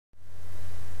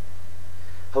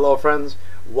Hello friends,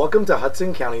 welcome to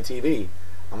Hudson County TV.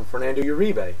 I'm Fernando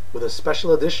Uribe with a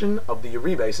special edition of the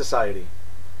Uribe Society.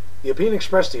 The opinion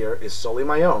expressed here is solely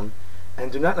my own and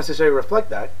do not necessarily reflect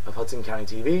that of Hudson County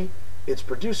TV, its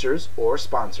producers, or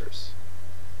sponsors.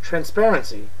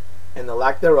 Transparency and the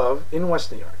lack thereof in West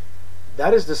New York.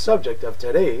 That is the subject of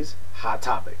today's hot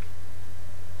topic.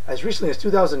 As recently as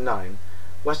 2009,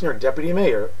 West New York Deputy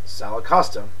Mayor Sal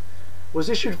Acosta was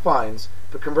issued fines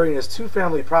for converting his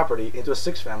two-family property into a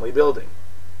six-family building.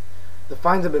 The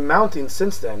fines have been mounting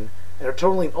since then and are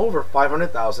totaling over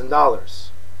 $500,000.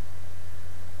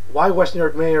 Why West New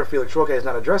York Mayor Felix Roque has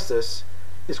not addressed this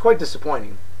is quite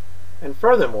disappointing. And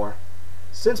furthermore,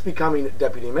 since becoming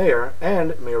Deputy Mayor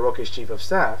and Mayor Roque's Chief of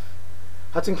Staff,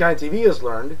 Hudson County TV has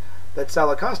learned that Sal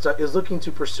Acosta is looking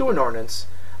to pursue an ordinance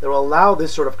that will allow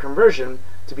this sort of conversion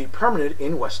to be permanent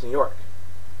in West New York.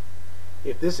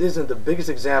 If this isn't the biggest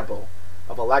example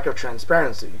of a lack of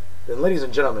transparency, then ladies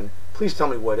and gentlemen, please tell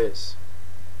me what is.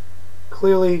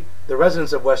 Clearly, the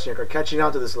residents of West New York are catching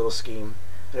on to this little scheme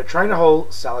and are trying to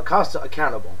hold Sal Acosta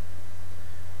accountable.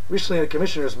 Recently at a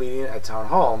commissioners meeting at Town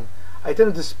Hall, I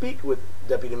attempted to speak with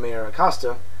Deputy Mayor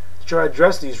Acosta to try to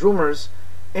address these rumors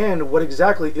and what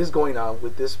exactly is going on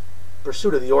with this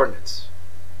pursuit of the ordinance.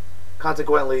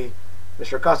 Consequently,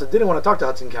 Mr. Acosta didn't want to talk to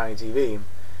Hudson County TV, and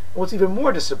what's even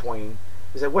more disappointing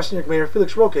is that West New York Mayor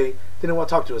Felix Roque didn't want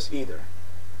to talk to us either.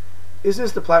 Is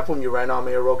this the platform you ran on,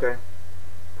 Mayor Roque?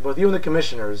 Both you and the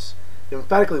commissioners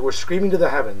emphatically were screaming to the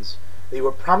heavens that you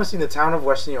were promising the town of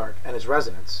West New York and its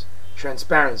residents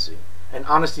transparency and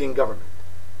honesty in government.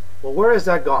 Well, where has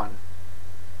that gone?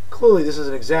 Clearly, this is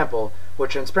an example where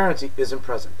transparency isn't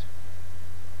present.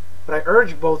 What I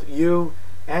urge both you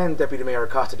and Deputy Mayor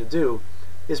Acosta to do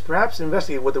is perhaps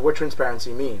investigate what the word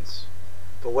transparency means.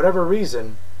 For whatever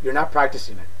reason, you're not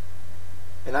practicing it.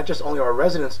 And not just only are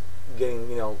residents getting,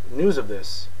 news of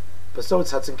this, but so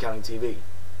is Hudson County TV.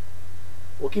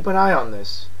 We'll keep an eye on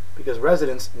this because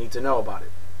residents need to know about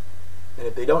it. And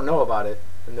if they don't know about it,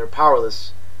 then they're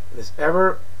powerless in this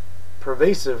ever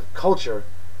pervasive culture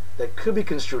that could be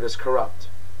construed as corrupt.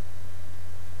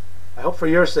 I hope for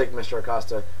your sake, Mr.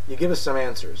 Acosta, you give us some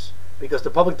answers because the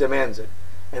public demands it,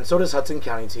 and so does Hudson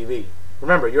County TV.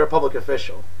 Remember, you're a public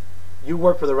official. You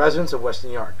work for the residents of West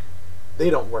New York.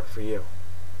 They don't work for you.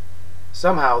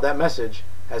 Somehow, that message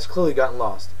has clearly gotten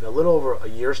lost in a little over a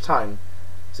year's time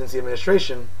since the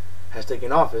administration has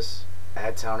taken office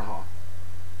at Town Hall.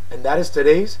 And that is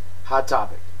today's hot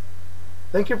topic.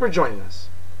 Thank you for joining us.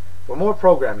 For more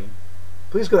programming,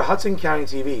 please go to Hudson County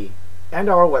TV and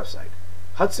our website,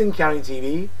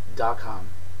 hudsoncountytv.com.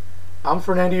 I'm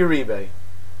Fernando Uribe.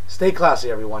 Stay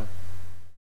classy, everyone.